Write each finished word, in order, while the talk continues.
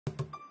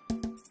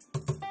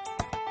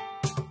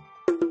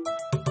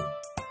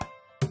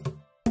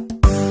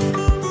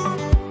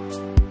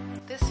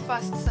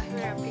first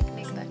Sahwira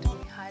picnic that we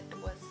had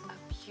was a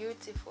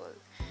beautiful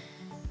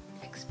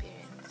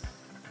experience.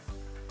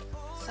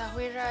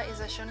 Sahwira is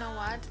a Shona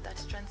word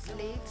that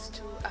translates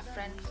to a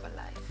friend for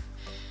life.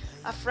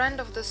 A friend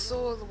of the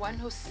soul, one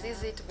who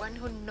sees it, one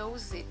who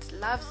knows it,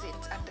 loves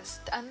it,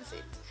 understands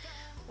it,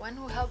 one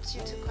who helps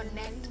you to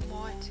connect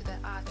more to the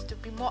earth, to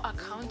be more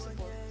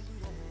accountable,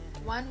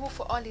 one who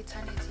for all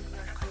eternity you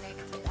are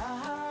connected.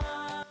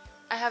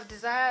 I have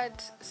desired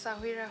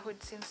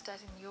Sahwirahood since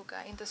starting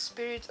yoga. In the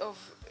spirit of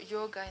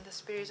yoga, in the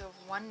spirit of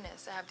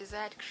oneness, I have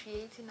desired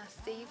creating a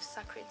safe,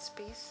 sacred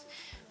space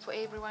for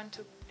everyone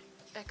to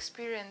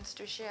experience,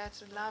 to share,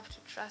 to love, to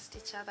trust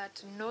each other,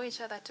 to know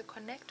each other, to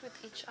connect with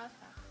each other.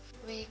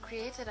 We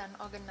created an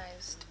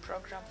organized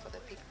program for the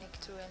picnic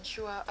to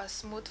ensure a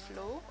smooth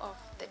flow of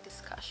the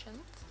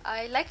discussions.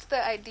 I liked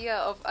the idea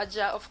of a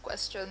jar of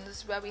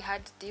questions where we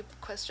had deep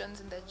questions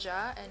in the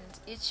jar and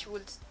each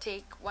would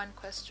take one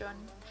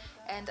question,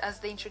 and as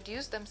they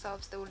introduced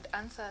themselves they would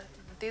answer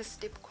this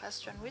deep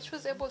question, which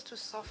was able to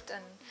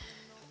soften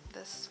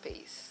the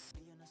space.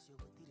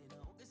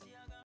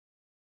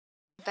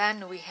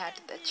 Then we had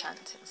the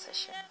chanting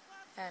session.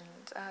 And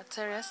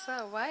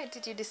Teresa, why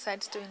did you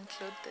decide to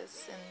include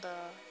this in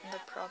the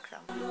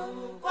program?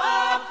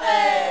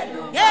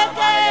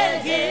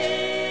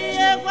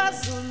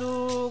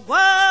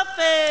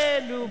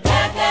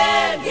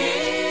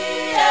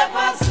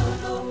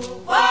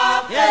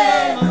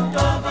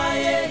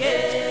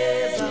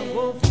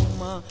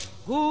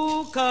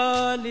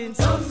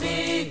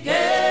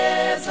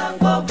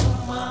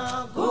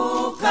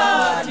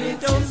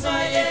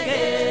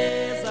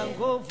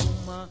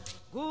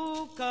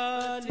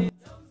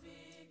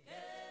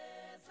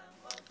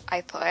 I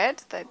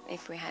thought that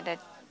if we had a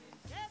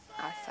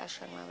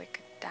session where we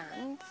could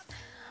dance,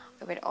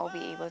 we would all be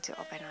able to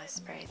open our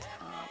spirits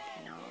up,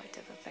 to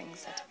the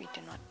things that we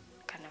do not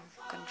kind of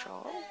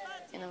control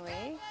in a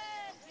way.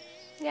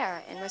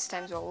 Yeah, and most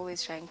times we're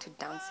always trying to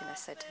dance in a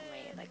certain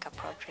way, like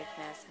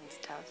appropriateness and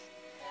stuff.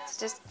 It's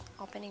just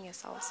opening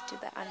yourselves to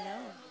the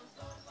unknown.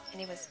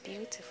 And it was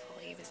beautiful,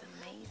 it was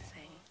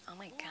amazing. Oh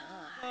my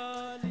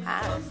God.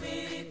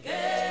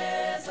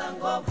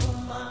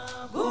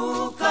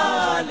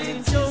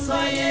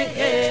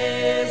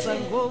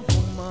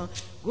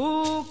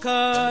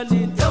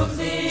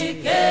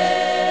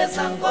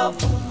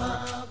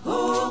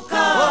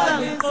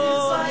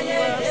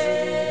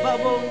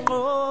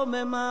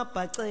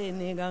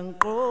 Mapaceni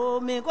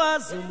ganqomi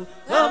kwaZulu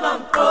ngoba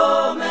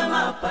mqome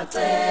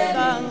mapaceni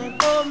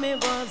ganqomi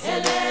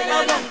kwaZulu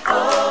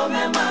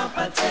ganqome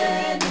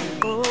mapaceni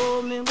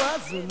ngomi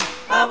kwaZulu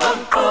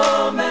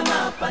abamqome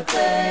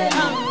mapaceni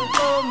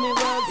ganqomi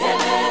kwaZulu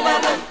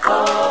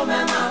ganqome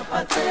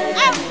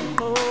mapaceni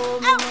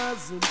ngomi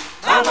kwaZulu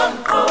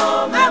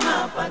abamqome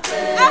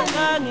mapaceni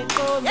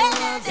ganqomi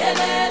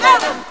kwaZulu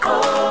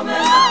ganqome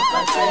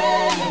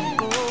mapaceni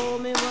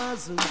ngomi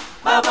kwaZulu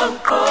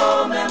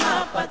babamqome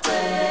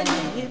mapaceni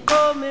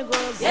ngqome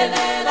kwaZulu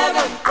yelela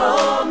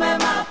banqome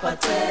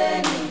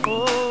mapaceni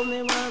ngqome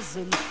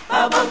kwaZulu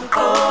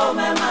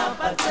babamqome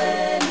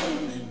mapaceni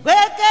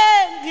beke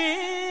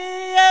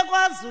ngiye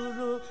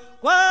kwaZulu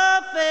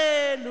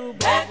kwafelu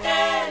beke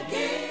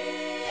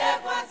ngiye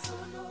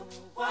kwaZulu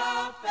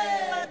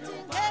kwafelu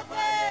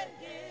beke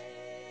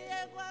ngiye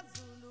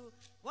kwaZulu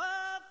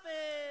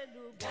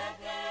kwafelu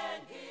beke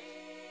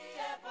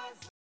ngiye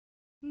kwaZulu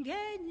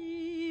ngenye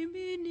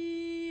imini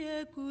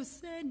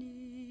ekuseni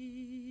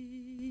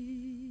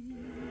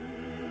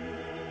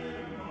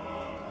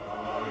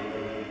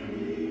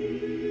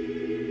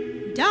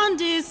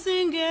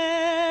dandisinge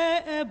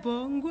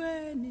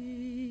ebongweni.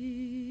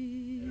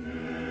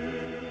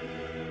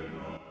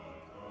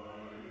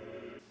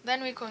 Then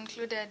we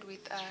concluded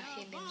with a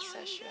healing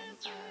session,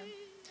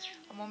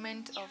 a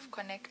moment of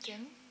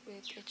connecting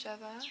with each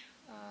other,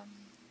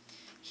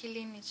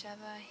 healing each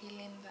other,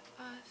 healing the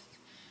earth,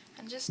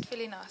 and just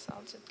filling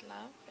ourselves with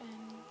love.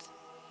 And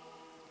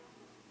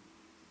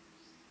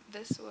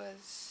this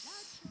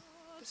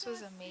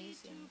was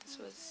amazing. This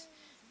was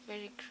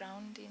very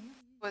grounding.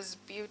 It was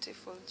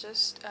beautiful,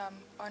 just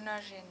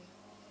honoring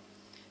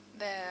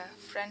the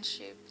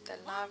friendship, the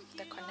love,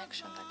 the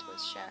connection that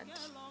was shared.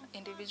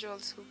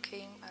 Individuals who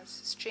came as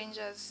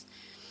strangers,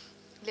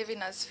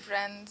 living as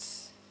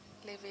friends,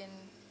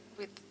 living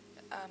with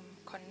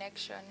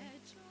connection,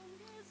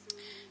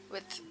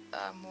 with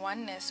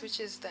oneness, which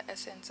is the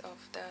essence of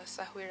the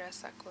Sahwira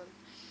circle.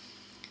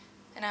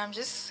 And I'm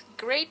just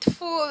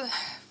grateful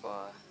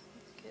for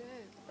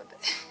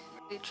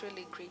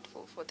literally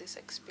grateful for this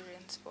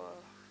experience, for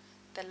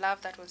the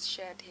love that was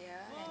shared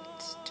here, and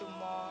to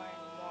more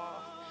and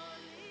more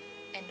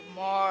and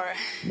more.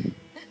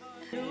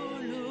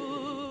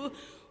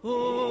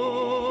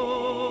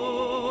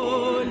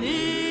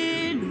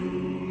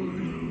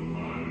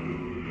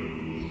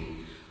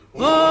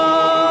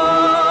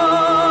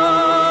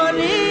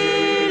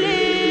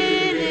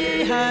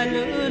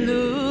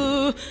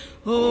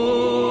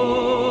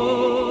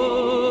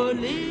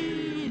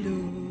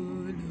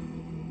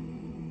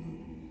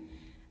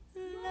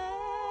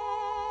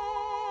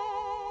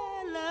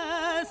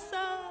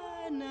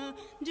 Sana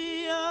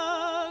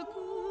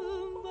yaku